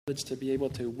privilege to be able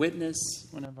to witness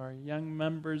one of our young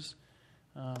members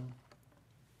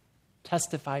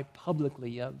testify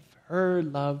publicly of her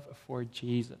love for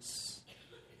Jesus.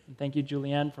 And thank you,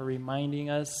 Julianne, for reminding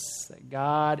us that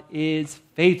God is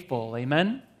faithful.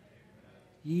 Amen?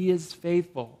 He is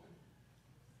faithful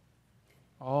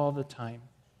all the time.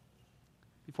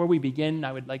 Before we begin,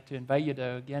 I would like to invite you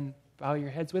to, again, bow your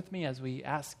heads with me as we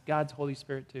ask God's Holy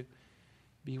Spirit to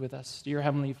be with us. Dear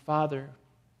Heavenly Father,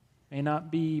 may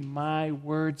not be my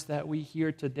words that we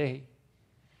hear today.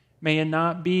 May it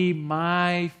not be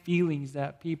my feelings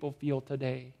that people feel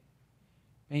today.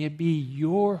 May it be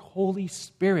your Holy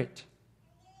Spirit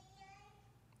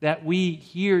that we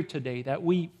hear today, that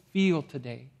we feel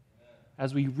today.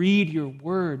 As we read your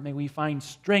word, may we find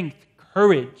strength,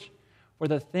 courage for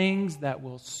the things that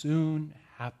will soon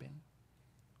happen.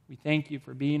 We thank you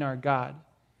for being our God.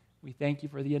 We thank you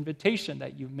for the invitation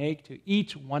that you make to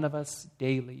each one of us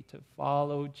daily to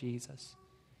follow Jesus.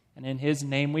 And in his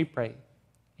name we pray.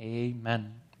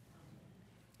 Amen.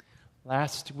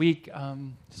 Last week,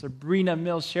 Sabrina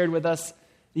Mills shared with us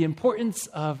the importance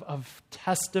of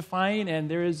testifying, and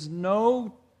there is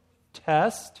no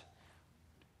test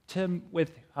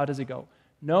with, how does it go?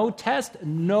 No test,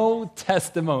 no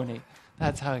testimony.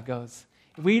 That's how it goes.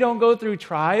 If we don't go through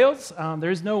trials,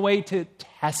 there's no way to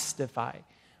testify,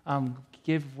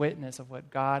 give witness of what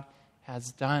God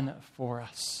has done for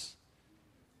us.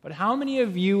 But how many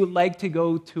of you like to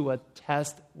go to a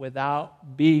test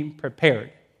without being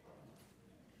prepared?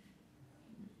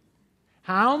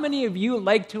 How many of you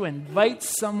like to invite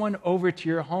someone over to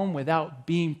your home without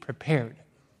being prepared?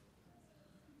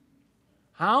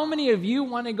 How many of you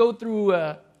want to go through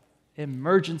an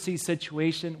emergency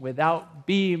situation without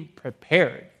being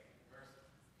prepared?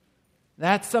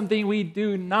 That's something we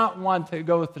do not want to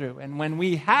go through. And when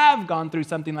we have gone through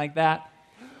something like that,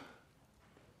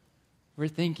 we're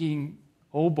thinking,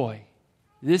 oh boy,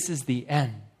 this is the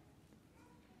end.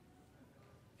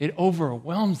 It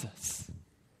overwhelms us.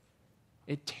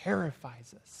 It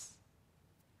terrifies us.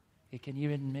 It can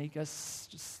even make us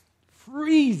just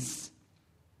freeze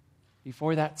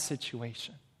before that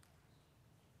situation.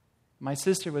 My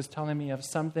sister was telling me of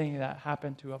something that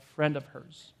happened to a friend of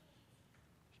hers.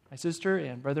 My sister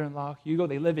and brother-in-law, Hugo,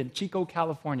 they live in Chico,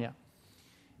 California,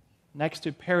 next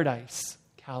to Paradise,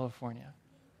 California.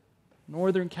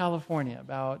 Northern California,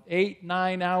 about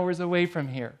 8-9 hours away from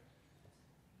here.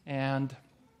 And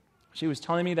she was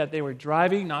telling me that they were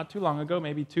driving not too long ago,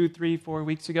 maybe 2, 3, 4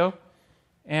 weeks ago.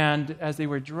 And as they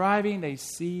were driving, they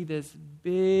see this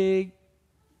big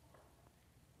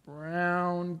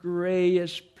brown,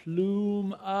 grayish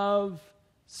plume of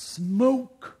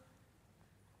smoke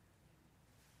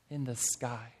in the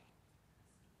sky.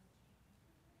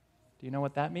 Do you know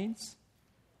what that means?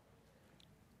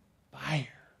 Fire.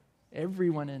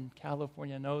 Everyone in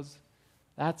California knows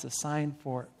that's a sign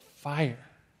for fire.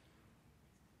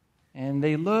 And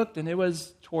they looked, and it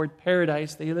was toward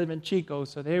Paradise. They live in Chico,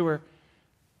 so they were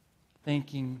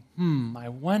thinking, I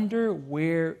wonder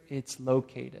where it's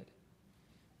located.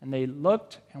 And they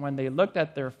looked, and when they looked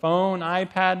at their phone,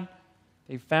 iPad,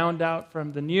 they found out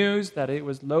from the news that it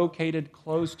was located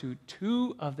close to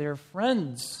 2 of their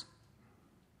friends.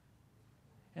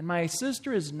 And my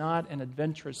sister is not an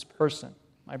adventurous person.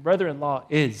 My brother-in-law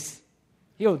is.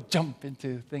 He'll jump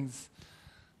into things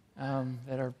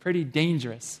that are pretty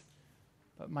dangerous.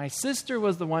 But my sister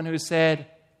was the one who said,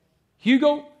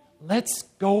 Hugo, let's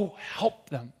go help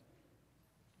them.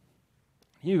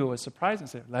 Hugo was surprised and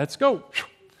said, let's go.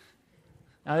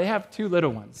 Now, they have 2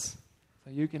 little ones,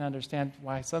 so you can understand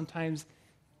why sometimes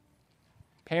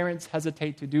parents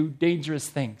hesitate to do dangerous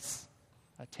things,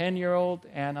 a 10-year-old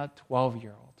and a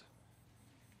 12-year-old.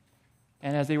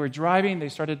 And as they were driving, they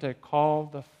started to call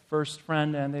the first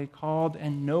friend, and they called,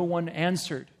 and no one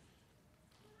answered.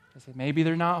 They said, maybe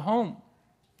they're not home.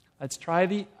 Let's try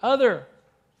the other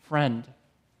friend.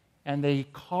 And they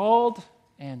called,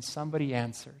 and somebody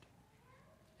answered.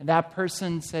 And that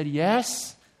person said,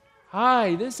 yes.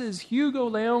 Hi, this is Hugo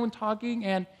Leon talking,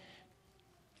 and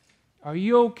are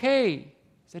you okay? He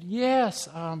said, yes,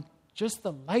 just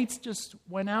the lights just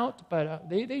went out, but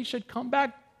they should come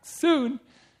back soon.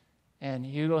 And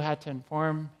Hugo had to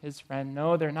inform his friend,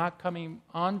 no, they're not coming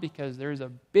on because there's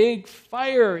a big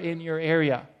fire in your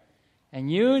area, and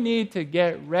you need to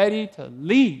get ready to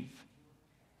leave.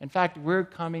 In fact, we're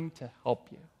coming to help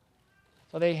you.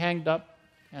 So they hanged up,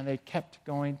 and they kept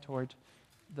going toward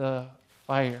the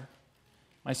fire.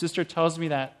 My sister tells me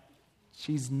that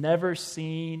she's never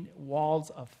seen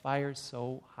walls of fire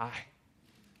so high.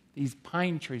 These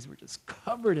pine trees were just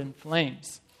covered in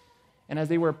flames. And as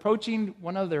they were approaching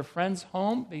one of their friends'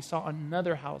 home, they saw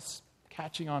another house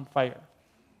catching on fire.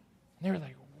 And they were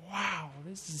like, wow,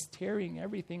 this is tearing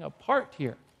everything apart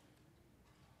here.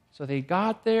 So they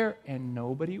got there, and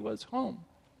nobody was home.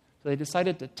 So they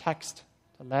decided to text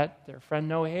to let their friend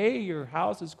know, hey, your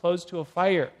house is close to a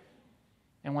fire.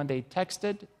 And when they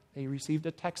texted, they received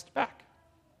a text back.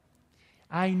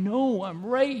 I know, I'm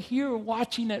right here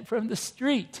watching it from the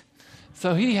street.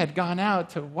 So he had gone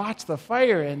out to watch the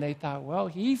fire, and they thought, well,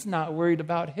 he's not worried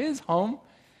about his home.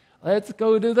 Let's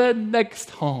go to the next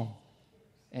home.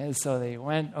 And so they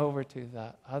went over to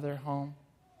the other home,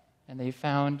 and they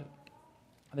found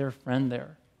their friend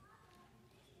there.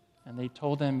 And they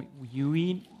told him,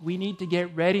 we need to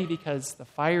get ready because the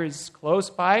fire is close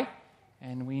by,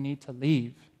 and we need to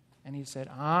leave. And he said,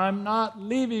 I'm not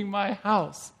leaving my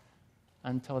house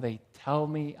until they tell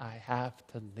me I have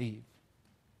to leave.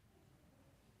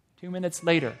 2 minutes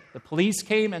later, the police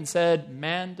came and said,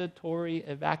 mandatory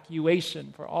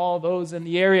evacuation for all those in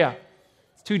the area.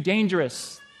 It's too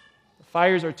dangerous. The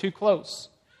fires are too close.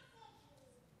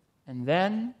 And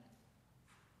then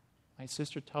my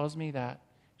sister tells me that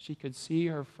she could see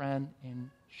her friend in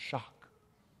shock.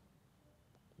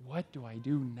 What do I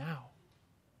do now?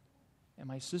 And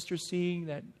my sister, seeing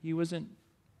that he wasn't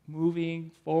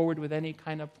moving forward with any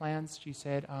kind of plans, she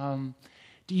said,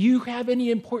 do you have any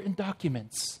important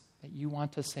documents that you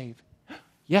want to save?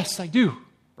 Yes, I do.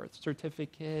 Birth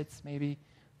certificates, maybe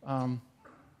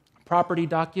property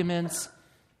documents.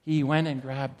 He went and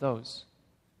grabbed those.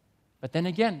 But then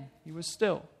again, he was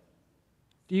still.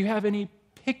 Do you have any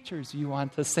pictures you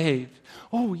want to save?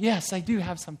 Oh, yes, I do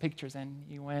have some pictures. And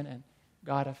he went and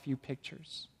got a few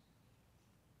pictures.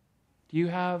 Do you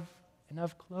have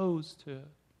enough clothes to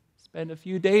spend a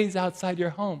few days outside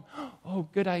your home? Oh,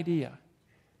 good idea.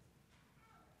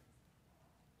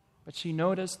 But she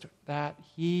noticed that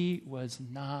he was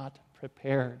not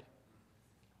prepared.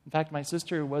 In fact, my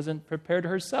sister wasn't prepared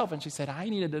herself, and she said, I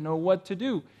needed to know what to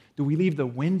do. Do we leave the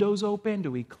windows open?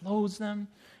 Do we close them?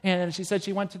 And she said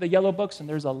she went to the yellow books, and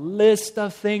there's a list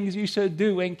of things you should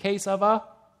do in case of a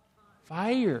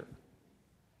fire.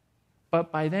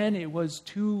 But by then, it was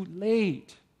too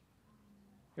late.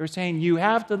 They were saying, you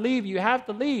have to leave, you have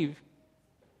to leave.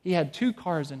 He had 2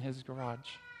 cars in his garage.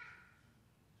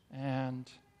 And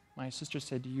my sister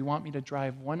said, do you want me to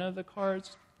drive one of the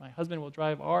cars? My husband will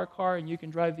drive our car, and you can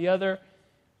drive the other.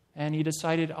 And he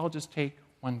decided, I'll just take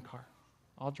one car.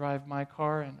 I'll drive my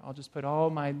car, and I'll just put all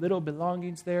my little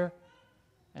belongings there.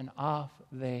 And off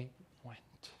they went.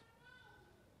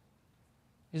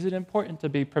 Is it important to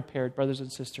be prepared, brothers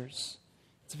and sisters?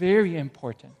 It's very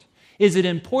important. Is it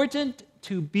important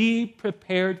to be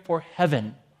prepared for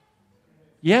heaven?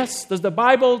 Yes. Does the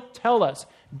Bible tell us,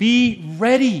 be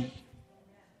ready?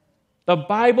 The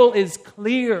Bible is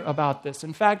clear about this.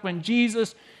 In fact, when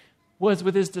Jesus was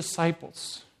with his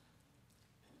disciples,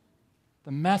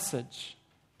 the message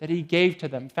that he gave to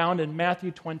them, found in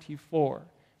Matthew 24,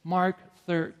 Mark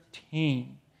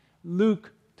 13,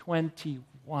 Luke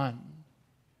 21,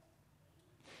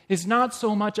 is not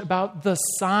so much about the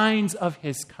signs of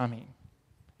his coming.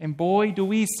 And boy, do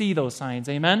we see those signs.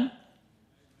 Amen?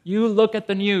 You look at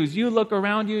the news, you look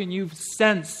around you, and you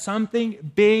sense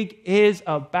something big is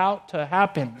about to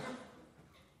happen.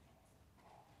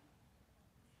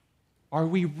 Are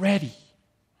we ready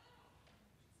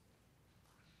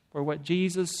for what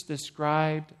Jesus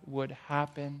described would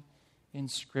happen in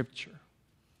Scripture?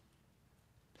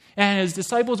 And his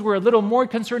disciples were a little more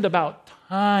concerned about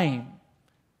time.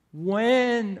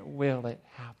 When will it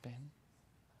happen?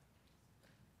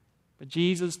 But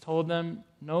Jesus told them,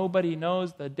 nobody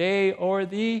knows the day or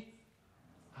the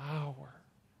hour.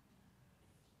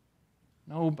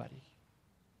 Nobody.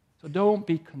 So don't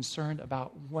be concerned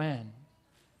about when.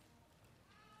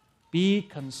 Be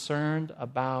concerned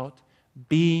about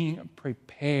being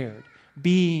prepared,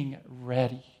 being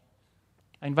ready.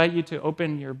 I invite you to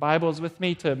open your Bibles with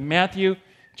me to Matthew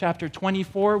chapter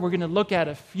 24. We're going to look at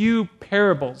a few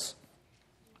parables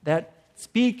that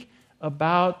speak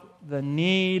about the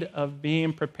need of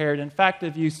being prepared. In fact,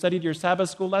 if you studied your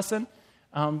Sabbath school lesson,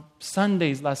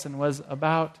 Sunday's lesson was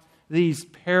about these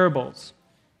parables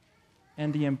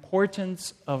and the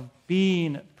importance of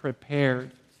being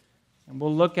prepared. And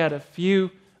we'll look at a few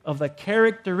of the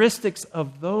characteristics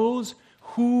of those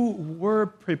who were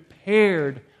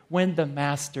prepared when the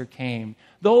Master came.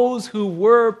 Those who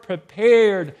were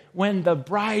prepared when the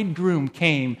bridegroom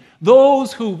came.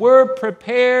 Those who were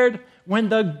prepared when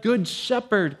the Good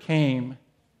Shepherd came.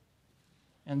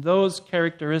 And those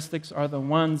characteristics are the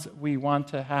ones we want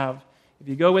to have. If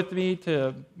you go with me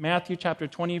to Matthew chapter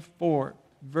 24,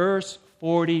 verse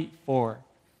 44,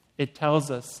 it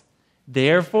tells us,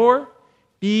 therefore,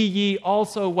 Be ye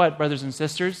also what, brothers and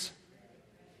sisters?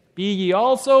 Be ye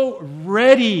also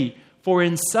ready, for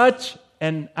in such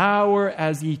an hour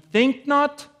as ye think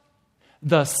not,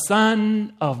 the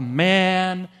Son of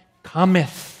Man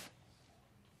cometh.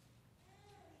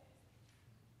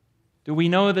 Do we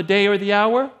know the day or the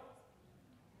hour?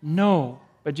 No.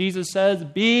 But Jesus says,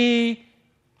 be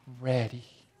ready.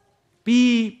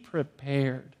 Be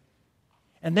prepared.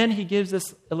 And then he gives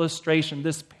this illustration,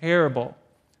 this parable.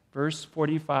 Verse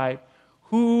 45.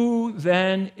 Who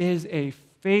then is a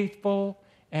faithful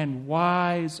and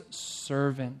wise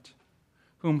servant,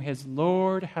 whom his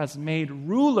Lord has made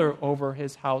ruler over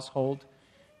his household,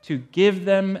 to give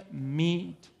them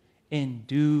meat in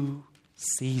due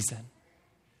season?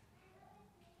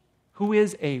 Who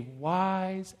is a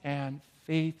wise and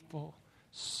faithful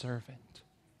servant?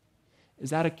 Is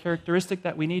that a characteristic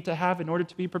that we need to have in order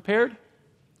to be prepared?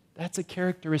 That's a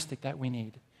characteristic that we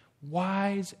need.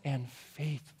 Wise and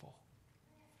faithful.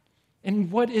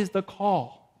 And what is the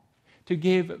call? To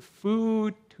give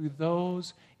food to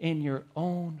those in your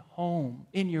own home,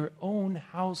 in your own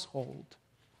household.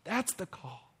 That's the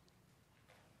call.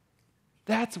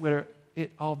 That's where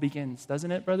it all begins,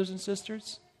 doesn't it, brothers and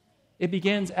sisters? It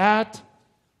begins at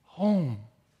home.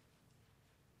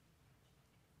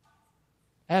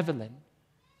 Evelyn,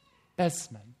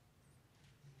 Bessman,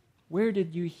 where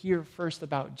did you hear first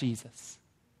about Jesus?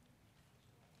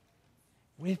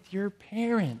 With your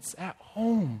parents at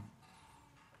home.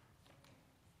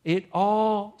 It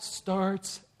all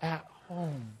starts at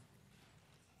home.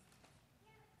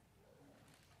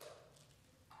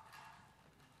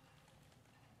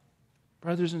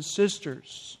 Brothers and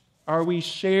sisters, are we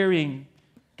sharing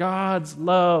God's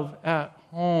love at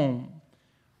home?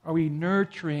 Are we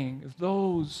nurturing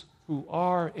those who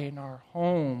are in our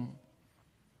home?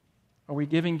 Are we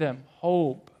giving them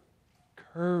hope,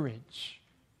 courage?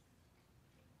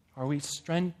 Are we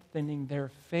strengthening their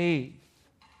faith?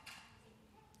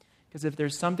 Because if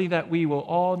there's something that we will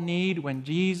all need when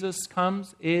Jesus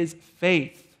comes, is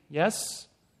faith. Yes?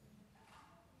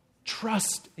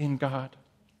 Trust in God.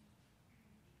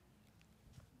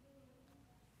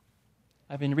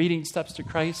 I've been reading Steps to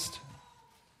Christ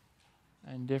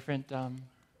and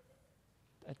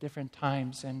at different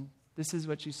times, and this is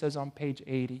what she says on page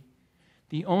 80.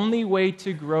 The only way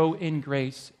to grow in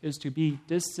grace is to be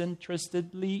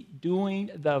disinterestedly doing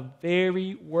the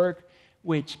very work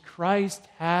which Christ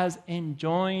has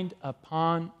enjoined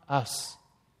upon us.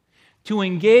 To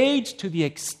engage to the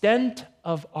extent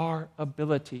of our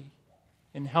ability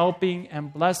in helping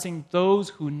and blessing those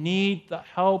who need the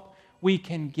help we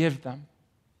can give them.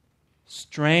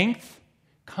 Strength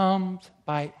comes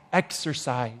by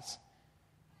exercise.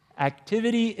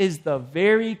 Activity is the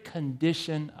very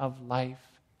condition of life.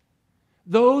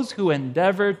 Those who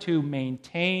endeavor to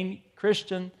maintain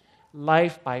Christian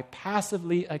life by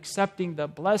passively accepting the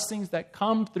blessings that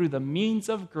come through the means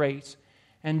of grace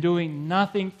and doing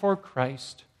nothing for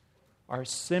Christ are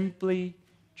simply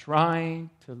trying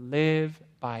to live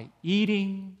by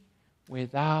eating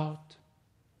without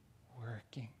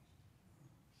working.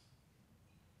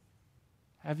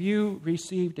 Have you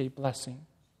received a blessing,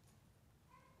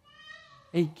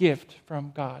 a gift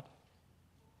from God?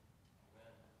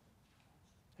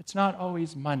 It's not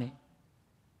always money.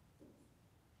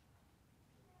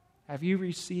 Have you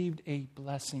received a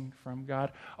blessing from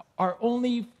God? Are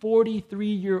only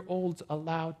 43-year-olds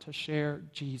allowed to share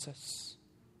Jesus?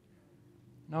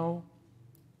 No.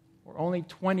 Or only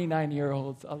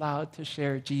 29-year-olds allowed to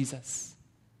share Jesus?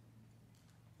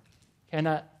 Can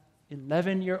a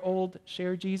 11-year-old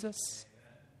share Jesus?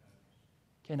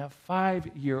 Can a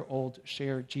 5-year-old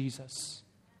share Jesus?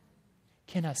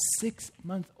 Can a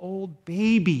 6-month-old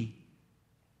baby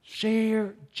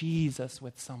share Jesus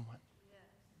with someone?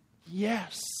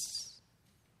 Yes.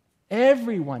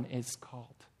 Everyone is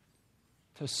called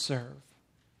to serve.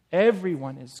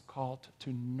 Everyone is called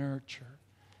to nurture.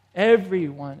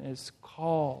 Everyone is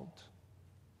called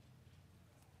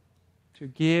to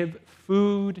give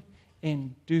food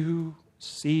in due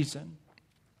season.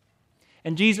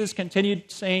 And Jesus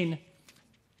continued saying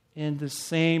in the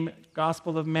same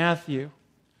Gospel of Matthew,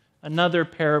 another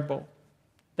parable.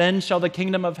 Then shall the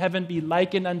kingdom of heaven be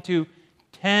likened unto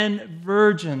 10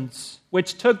 virgins,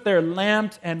 which took their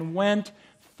lamps and went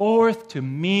forth to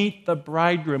meet the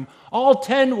bridegroom. All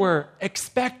 10 were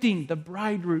expecting the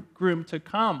bridegroom to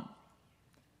come.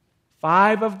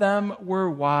 5 of them were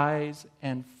wise,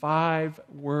 and 5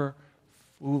 were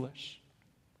foolish.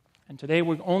 And today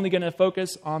we're only going to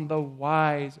focus on the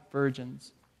wise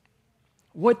virgins.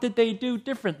 What did they do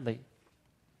differently?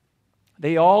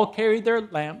 They all carried their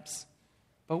lamps,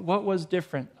 but what was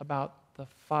different about the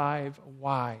 5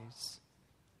 wise?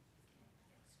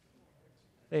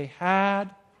 They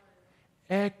had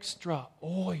extra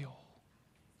oil.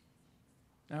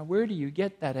 Now, where do you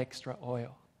get that extra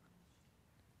oil?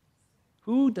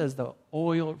 Who does the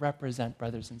oil represent,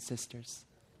 brothers and sisters?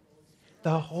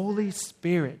 The Holy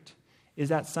Spirit. Is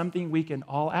that something we can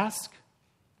all ask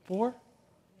for?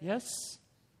 Yes.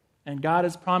 And God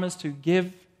has promised to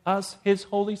give us His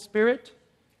Holy Spirit?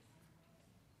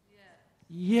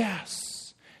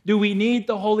 Yes. Do we need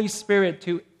the Holy Spirit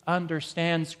to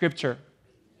understand Scripture?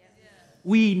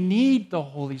 We need the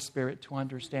Holy Spirit to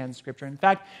understand Scripture. In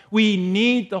fact, we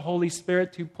need the Holy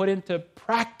Spirit to put into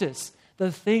practice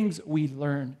the things we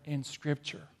learn in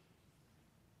Scripture.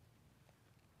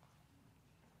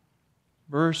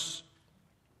 Verse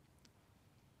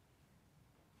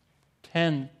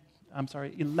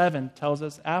 11 tells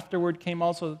us, afterward came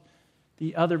also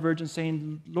the other virgins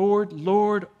saying, Lord,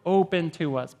 Lord, open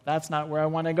to us. That's not where I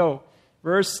want to go.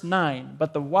 Verse 9,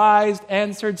 but the wise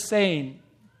answered saying,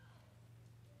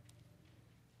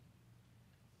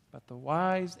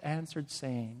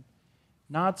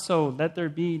 not so, let there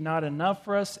be not enough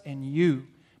for us and you,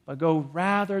 but go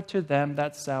rather to them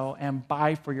that sell and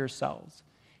buy for yourselves.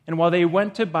 And while they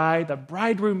went to buy, the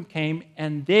bridegroom came,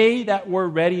 and they that were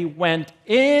ready went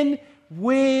in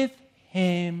with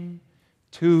him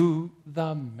to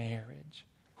the marriage.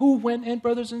 Who went in,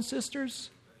 brothers and sisters?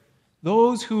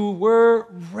 Those who were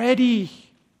ready.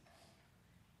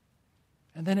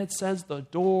 And then it says the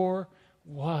door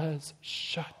was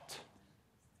shut.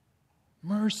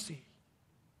 Mercy.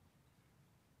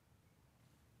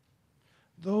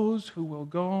 Those who will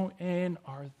go in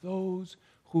are those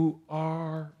who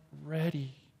are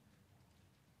ready.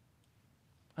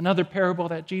 Another parable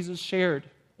that Jesus shared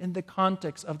in the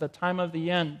context of the time of the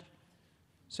end,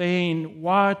 saying,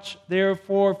 watch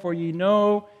therefore, for ye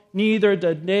know neither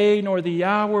the day nor the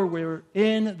hour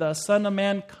wherein the Son of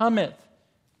Man cometh.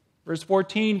 Verse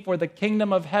 14, for the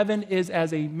kingdom of heaven is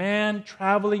as a man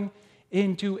traveling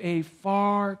into a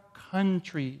far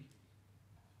country,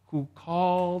 who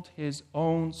called his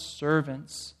own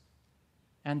servants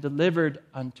and delivered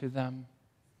unto them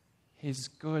his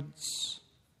goods.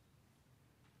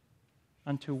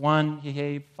 Unto one he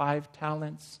gave 5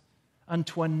 talents,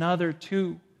 unto another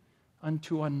 2,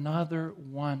 unto another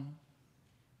 1,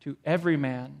 to every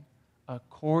man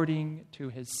according to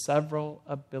his several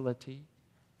ability,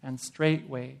 and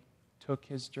straightway took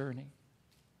his journey.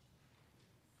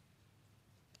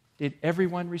 Did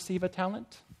everyone receive a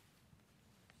talent?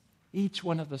 Each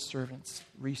one of the servants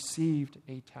received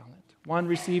a talent. One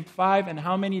received 5, and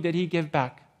how many did he give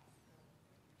back?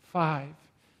 5.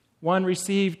 One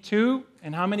received 2,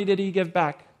 and how many did he give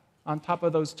back on top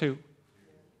of those 2?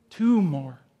 2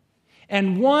 more.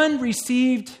 And one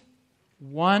received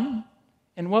 1,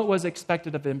 and what was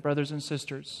expected of him, brothers and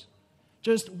sisters?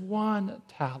 Just 1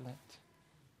 talent.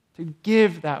 To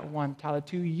give that 1 talent,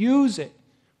 to use it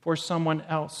for someone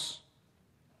else.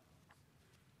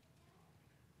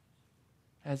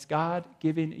 Has God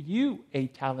given you a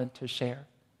talent to share?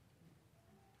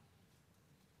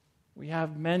 We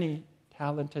have many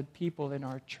talented people in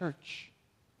our church.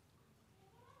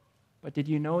 But did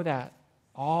you know that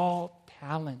all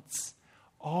talents,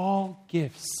 all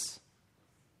gifts,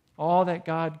 all that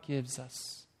God gives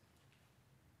us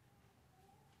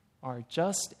are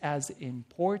just as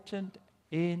important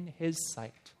in His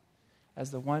sight as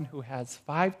the one who has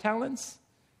 5 talents,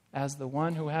 as the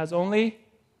one who has only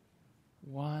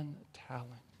 1 talent.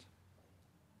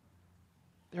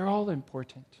 They're all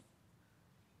important.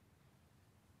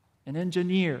 An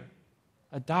engineer,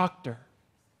 a doctor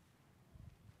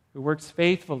who works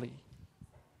faithfully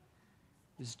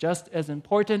is just as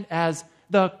important as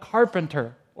the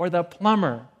carpenter or the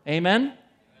plumber. Amen?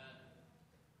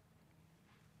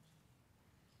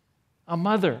 A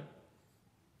mother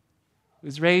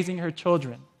who's raising her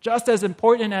children, just as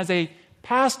important as a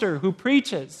pastor who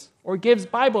preaches or gives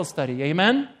Bible study.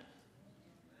 Amen?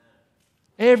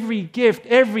 Every gift,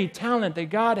 every talent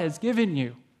that God has given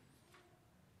you,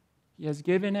 He has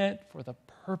given it for the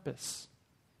purpose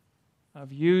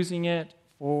of using it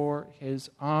for His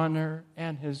honor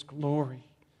and His glory.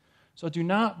 So do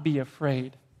not be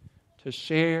afraid to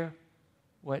share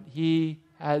what He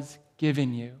has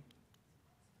given you.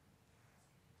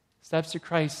 Steps to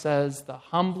Christ says the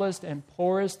humblest and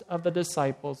poorest of the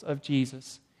disciples of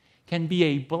Jesus can be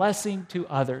a blessing to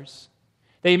others.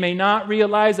 They may not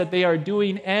realize that they are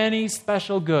doing any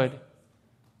special good,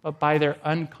 but by their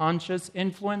unconscious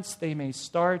influence, they may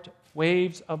start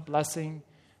waves of blessing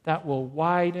that will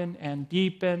widen and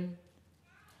deepen,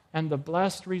 and the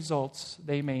blessed results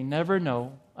they may never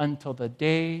know until the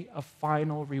day of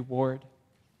final reward.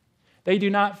 They do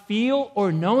not feel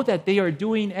or know that they are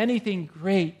doing anything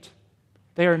great.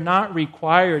 They are not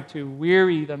required to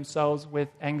weary themselves with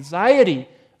anxiety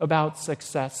about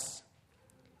success.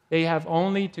 They have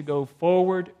only to go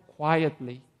forward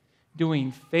quietly,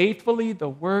 doing faithfully the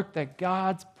work that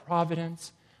God's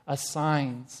providence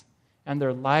assigns, and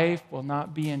their life will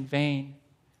not be in vain.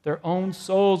 Their own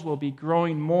souls will be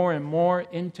growing more and more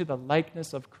into the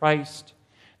likeness of Christ.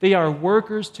 They are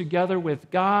workers together with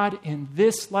God in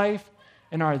this life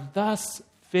and are thus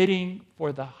fitting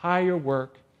for the higher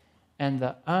work and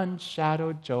the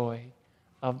unshadowed joy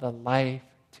of the life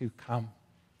to come.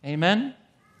 Amen?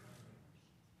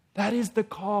 That is the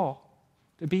call,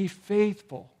 to be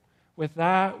faithful with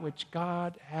that which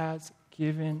God has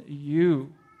given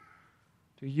you,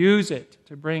 to use it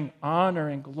to bring honor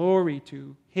and glory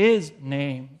to His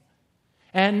name,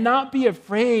 and not be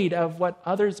afraid of what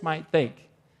others might think.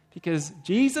 Because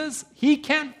Jesus, He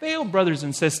can't fail, brothers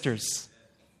and sisters.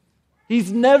 He's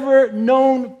never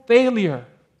known failure.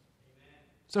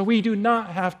 So we do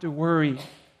not have to worry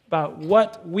about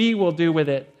what we will do with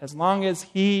it as long as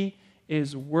He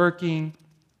is working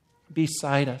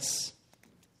beside us.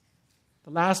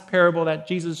 The last parable that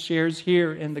Jesus shares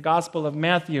here in the Gospel of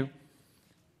Matthew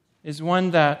is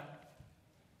one that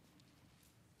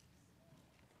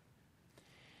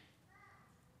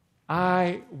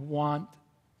I want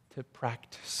to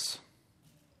practice.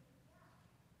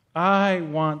 I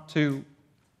want to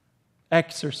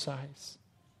exercise.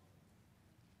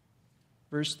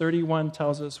 Verse 31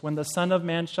 tells us, when the Son of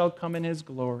Man shall come in His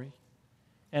glory,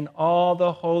 and all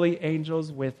the holy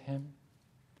angels with Him,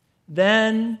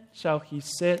 then shall He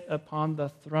sit upon the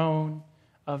throne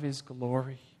of His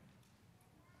glory.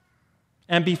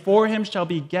 And before Him shall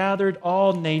be gathered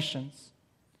all nations,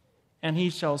 and He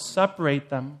shall separate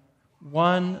them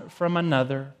one from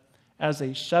another, as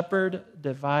a shepherd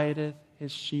divideth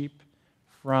his sheep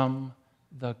from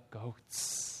the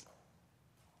goats.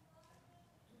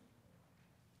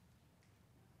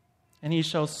 And He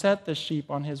shall set the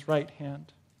sheep on His right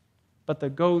hand, but the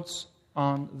goats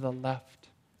on the left.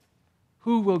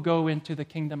 Who will go into the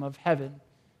kingdom of heaven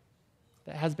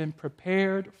that has been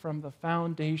prepared from the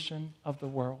foundation of the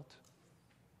world?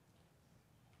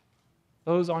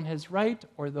 Those on His right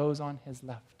or those on His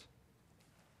left?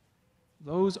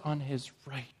 Those on His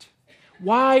right.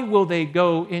 Why will they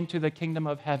go into the kingdom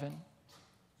of heaven?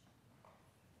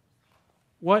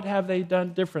 What have they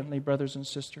done differently, brothers and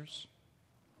sisters?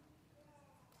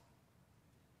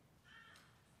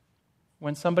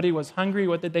 When somebody was hungry,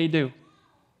 what did they do?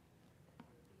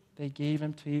 They gave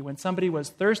him to eat. When somebody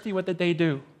was thirsty, what did they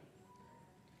do?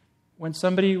 When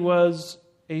somebody was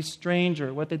a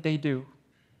stranger, what did they do?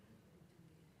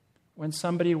 When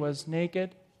somebody was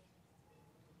naked,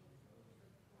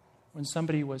 when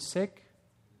somebody was sick,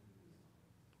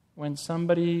 when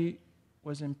somebody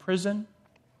was in prison,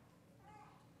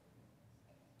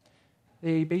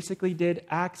 they basically did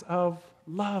acts of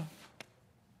love,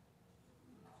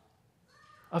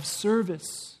 of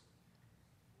service.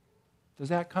 Does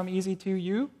that come easy to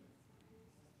you?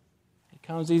 It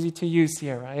comes easy to you,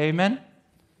 Sierra. Amen?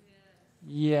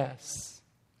 Yes.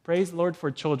 Praise the Lord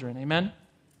for children. Amen?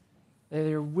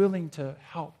 They're willing to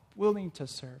help, willing to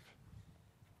serve.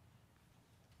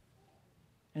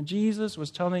 And Jesus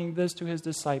was telling this to His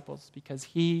disciples because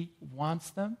He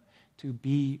wants them to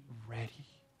be ready.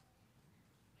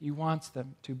 He wants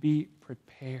them to be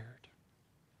prepared.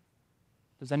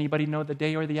 Does anybody know the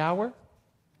day or the hour?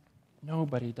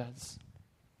 Nobody does.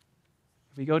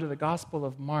 If we go to the Gospel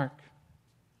of Mark,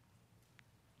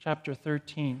 chapter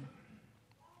 13,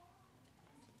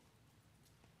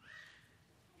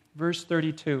 verse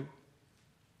 32,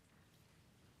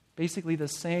 basically the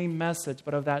same message,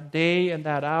 but of that day and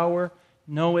that hour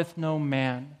knoweth no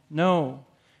man, no,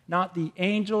 not the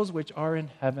angels which are in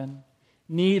heaven,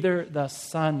 neither the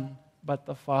Son, but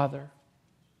the Father.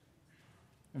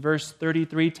 Verse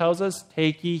 33 tells us,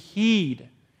 take ye heed,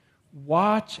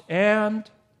 watch and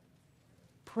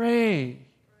pray,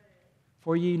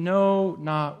 for ye know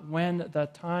not when the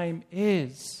time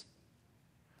is.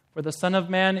 For the Son of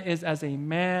Man is as a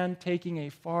man taking a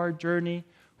far journey,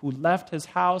 who left his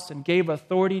house and gave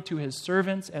authority to his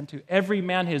servants and to every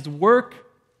man his work,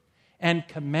 and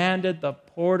commanded the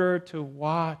porter to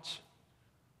watch.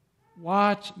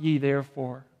 Watch ye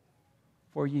therefore,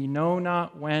 for ye know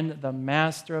not when the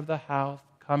master of the house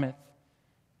cometh,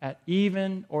 at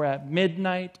even or at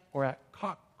midnight or at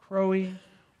cock crowing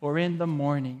or in the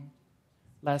morning,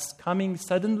 lest coming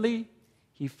suddenly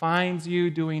He finds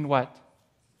you doing what?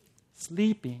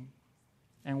 Sleeping.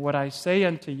 And what I say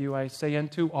unto you, I say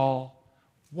unto all,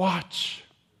 watch.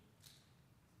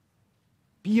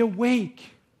 Be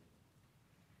awake.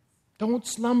 Don't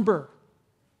slumber.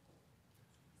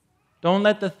 Don't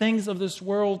let the things of this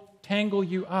world tangle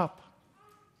you up.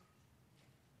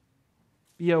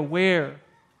 Be aware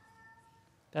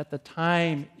that the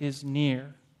time is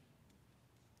near.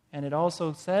 And it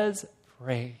also says,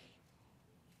 pray.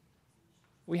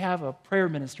 We have a prayer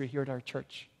ministry here at our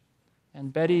church.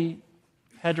 And Betty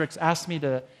Hedricks asked me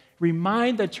to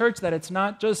remind the church that it's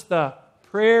not just the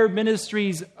prayer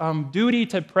ministry's duty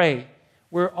to pray.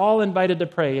 We're all invited to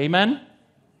pray. Amen?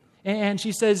 And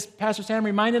she says, Pastor Sam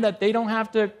reminded that they don't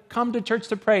have to come to church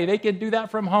to pray. They can do that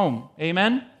from home.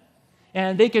 Amen?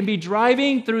 And they can be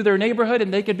driving through their neighborhood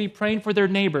and they could be praying for their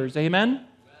neighbors. Amen?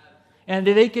 And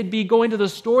they could be going to the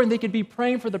store and they could be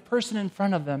praying for the person in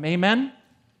front of them. Amen?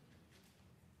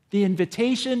 The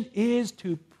invitation is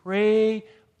to pray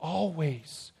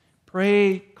always.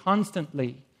 Pray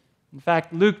constantly. In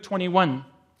fact, Luke 21,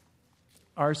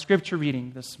 our scripture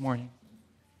reading this morning.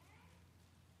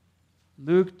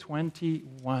 Luke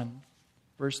 21,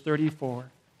 verse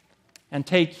 34. And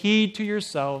take heed to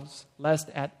yourselves, lest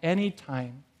at any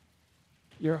time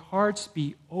your hearts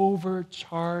be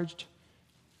overcharged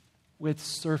with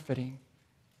surfeiting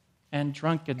and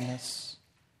drunkenness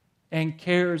and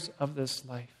cares of this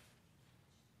life,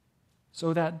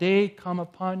 so that day come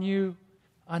upon you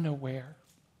unaware,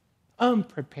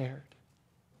 unprepared.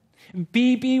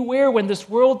 Beware when this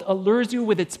world allures you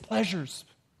with its pleasures.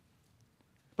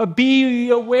 But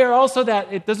be aware also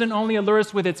that it doesn't only allure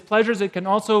us with its pleasures, it can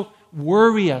also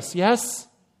worry us, yes?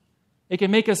 It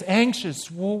can make us anxious.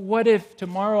 Well, what if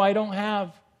tomorrow I don't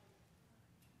have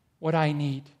what I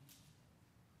need?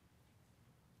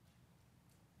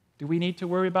 Do we need to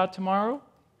worry about tomorrow?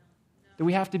 Do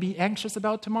we have to be anxious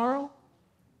about tomorrow?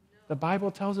 The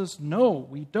Bible tells us no,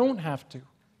 we don't have to.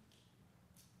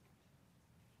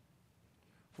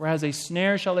 For as a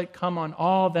snare shall it come on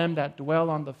all them that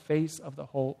dwell on the face of the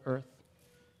whole earth.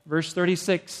 Verse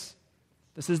 36,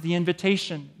 this is the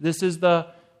invitation. This is the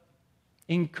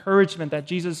encouragement that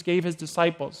Jesus gave his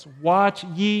disciples. Watch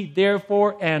ye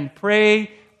therefore and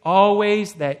pray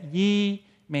always that ye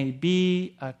may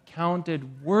be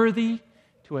accounted worthy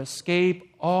to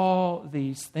escape all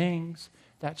these things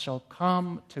that shall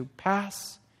come to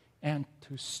pass and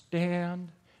to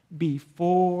stand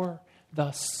before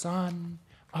the Son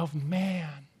of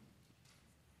Man.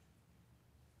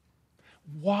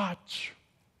 Watch.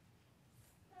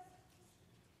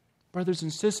 Brothers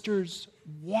and sisters,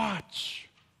 watch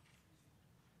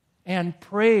and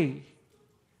pray.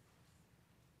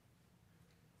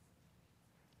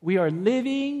 We are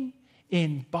living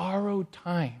in borrowed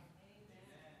time.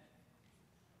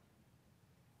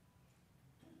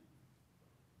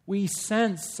 We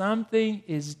sense something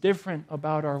is different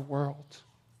about our world.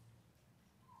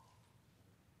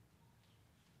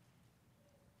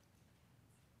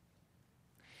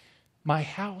 My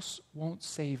house won't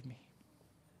save me.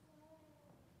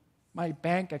 My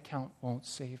bank account won't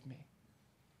save me.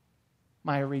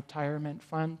 My retirement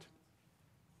fund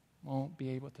won't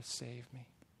be able to save me.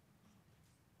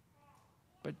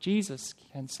 But Jesus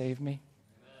can save me.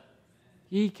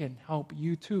 He can help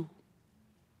you too.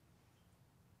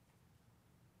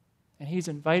 And he's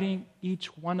inviting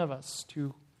each one of us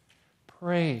to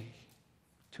pray,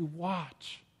 to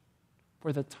watch,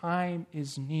 for the time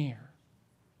is near.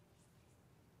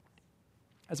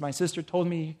 As my sister told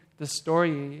me this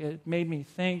story, it made me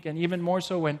think, and even more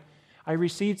so when I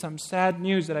received some sad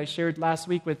news that I shared last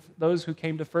week with those who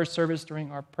came to first service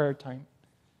during our prayer time.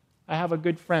 I have a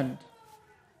good friend.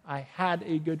 I had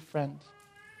a good friend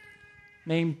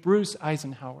named Bruce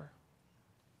Eisenhower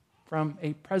from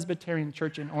a Presbyterian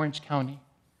church in Orange County.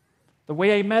 The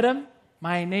way I met him,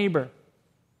 my neighbor.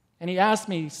 And he asked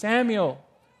me, Samuel,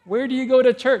 where do you go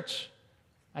to church?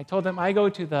 I told him I go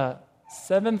to the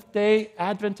Seventh-day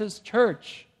Adventist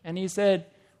Church. And he said,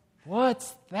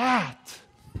 what's that?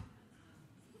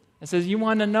 I says, you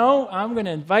want to know? I'm going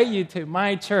to invite you to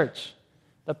my church.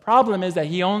 The problem is that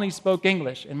he only spoke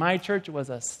English. And my church was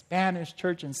a Spanish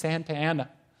church in Santa Ana.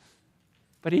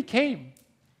 But he came.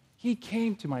 He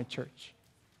came to my church.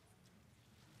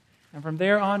 And from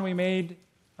there on, we made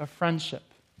a friendship.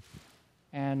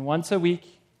 And once a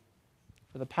week,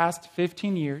 for the past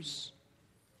 15 years,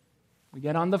 we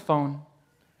get on the phone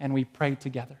and we pray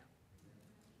together.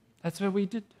 That's what we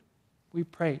did. We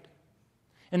prayed.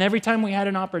 And every time we had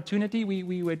an opportunity,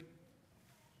 we would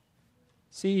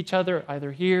see each other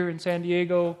either here in San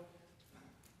Diego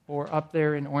or up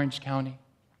there in Orange County.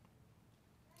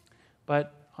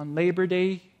 But on Labor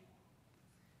Day,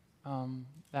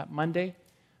 that Monday,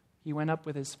 he went up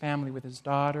with his family, with his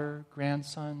daughter,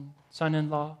 grandson,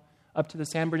 son-in-law, up to the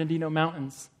San Bernardino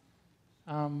Mountains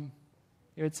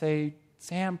he would say,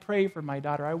 Sam, pray for my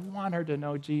daughter. I want her to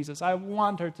know Jesus. I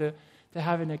want her to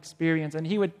have an experience. And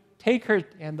he would take her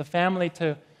and the family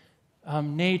to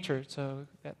nature so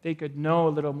that they could know a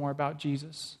little more about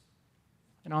Jesus.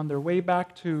 And on their way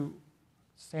back to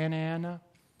Santa Ana,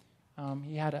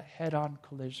 he had a head-on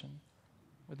collision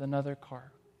with another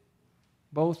car.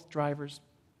 Both drivers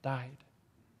died.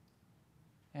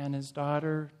 And his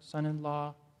daughter,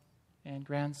 son-in-law, and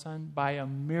grandson, by a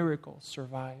miracle,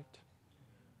 survived.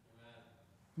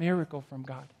 Miracle from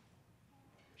God.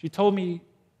 She told me,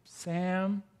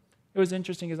 Sam, it was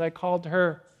interesting as I called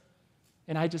her,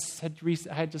 and I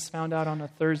had just found out on a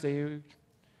Thursday,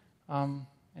 and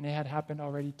it had happened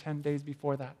already 10 days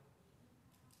before that.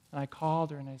 And I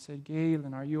called her and I said,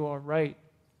 Galen, are you all right?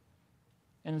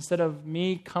 And instead of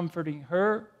me comforting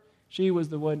her, she was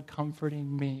the one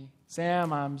comforting me.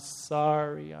 Sam, I'm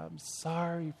sorry. I'm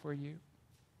sorry for you.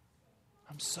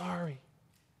 I'm sorry.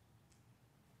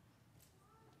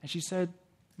 And she said,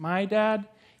 my dad,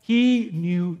 he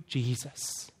knew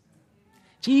Jesus.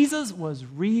 Jesus was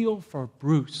real for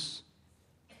Bruce.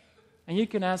 And you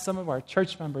can ask some of our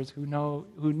church members who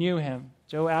knew him,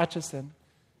 Joe Atchison.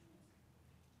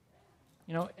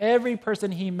 You know, every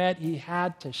person he met, he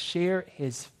had to share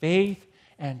his faith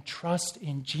and trust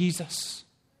in Jesus.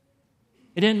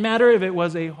 It didn't matter if it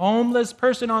was a homeless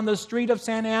person on the street of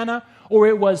Santa Ana or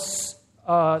it was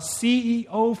a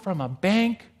CEO from a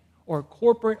bank or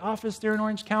corporate office there in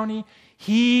Orange County.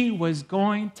 He was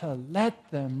going to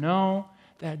let them know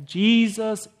that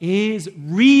Jesus is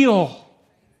real.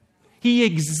 He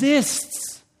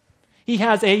exists. He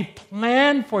has a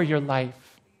plan for your life.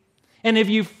 And if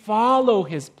you follow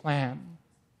his plan,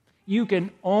 you can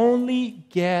only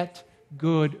get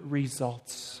good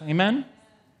results. Amen?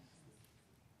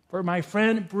 For my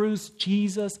friend Bruce,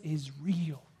 Jesus is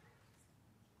real.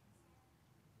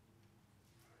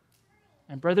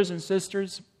 And brothers and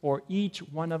sisters, for each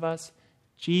one of us,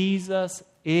 Jesus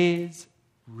is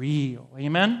real.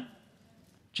 Amen?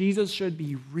 Jesus should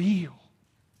be real.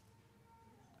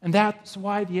 And that's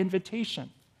why the invitation,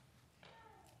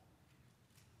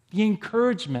 the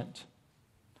encouragement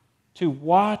to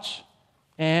watch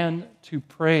and to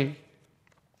pray.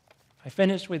 I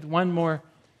finished with one more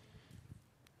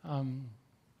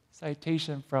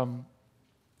citation from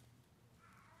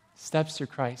Steps to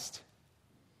Christ.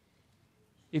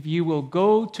 If you will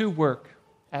go to work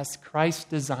as Christ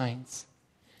designs,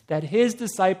 that his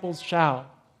disciples shall,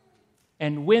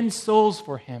 and win souls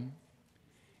for him,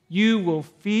 you will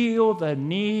feel the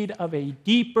need of a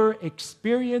deeper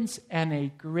experience and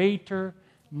a greater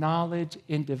knowledge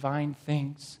in divine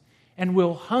things, and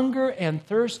will hunger and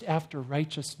thirst after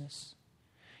righteousness.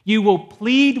 You will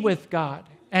plead with God,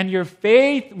 and your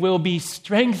faith will be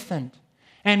strengthened,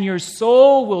 and your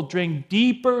soul will drink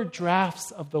deeper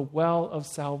draughts of the well of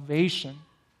salvation.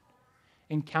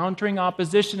 Encountering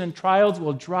opposition and trials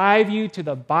will drive you to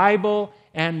the Bible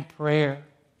and prayer.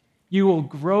 You will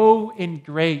grow in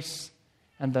grace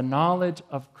and the knowledge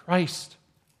of Christ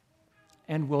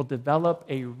and will develop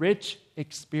a rich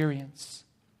experience.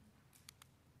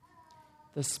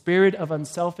 The spirit of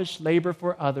unselfish labor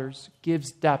for others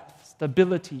gives depth,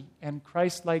 stability, and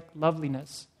Christ-like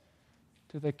loveliness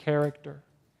to the character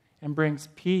and brings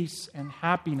peace and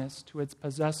happiness to its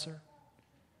possessor.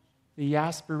 The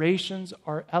aspirations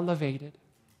are elevated.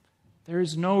 There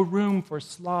is no room for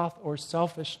sloth or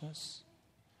selfishness.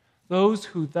 Those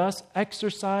who thus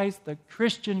exercise the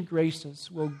Christian graces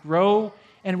will grow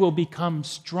and will become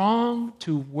strong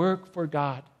to work for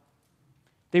God.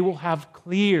 They will have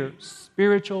clear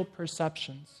spiritual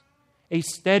perceptions, a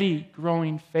steady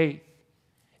growing faith,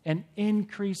 and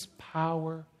increased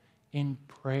power in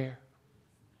prayer.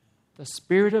 The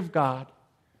Spirit of God,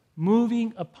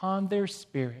 moving upon their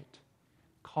spirit,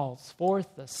 calls forth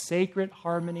the sacred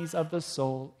harmonies of the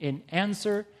soul in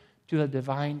answer to the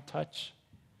divine touch.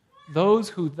 Those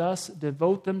who thus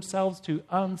devote themselves to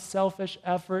unselfish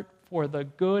effort for the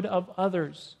good of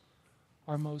others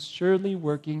are most surely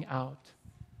working out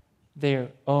their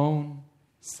own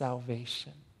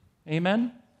salvation.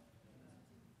 Amen?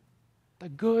 The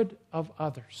good of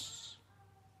others.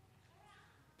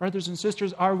 Brothers and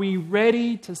sisters, are we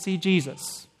ready to see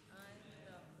Jesus?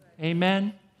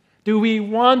 Amen? Do we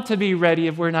want to be ready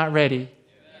if we're not ready?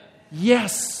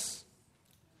 Yes.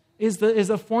 Is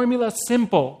the formula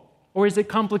simple or is it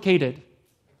complicated?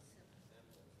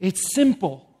 It's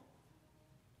simple.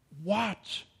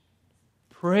 Watch.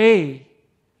 Pray.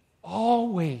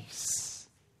 Always.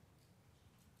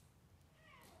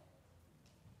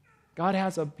 God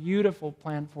has a beautiful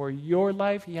plan for your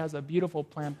life. He has a beautiful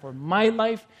plan for my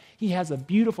life. He has a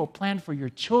beautiful plan for your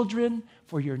children,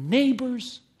 for your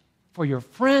neighbors, for your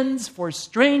friends, for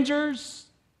strangers.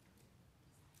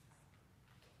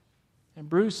 And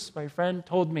Bruce, my friend,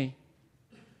 told me,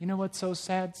 you know what's so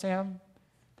sad, Sam?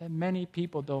 That many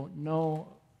people don't know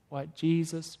what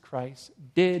Jesus Christ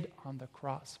did on the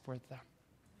cross for them.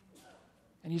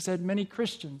 And he said many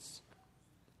Christians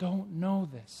don't know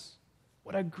this.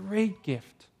 What a great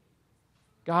gift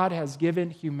God has given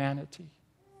humanity.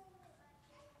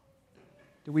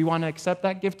 Do we want to accept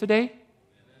that gift today?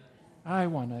 I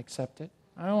want to accept it.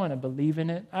 I want to believe in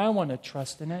it. I want to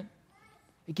trust in it.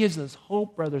 It gives us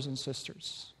hope, brothers and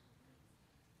sisters.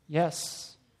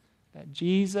 Yes, that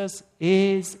Jesus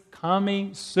is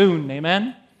coming soon.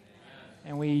 Amen?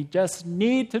 And we just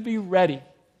need to be ready.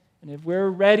 And if we're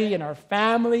ready and our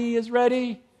family is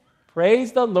ready,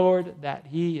 praise the Lord that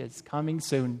He is coming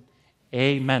soon.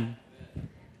 Amen.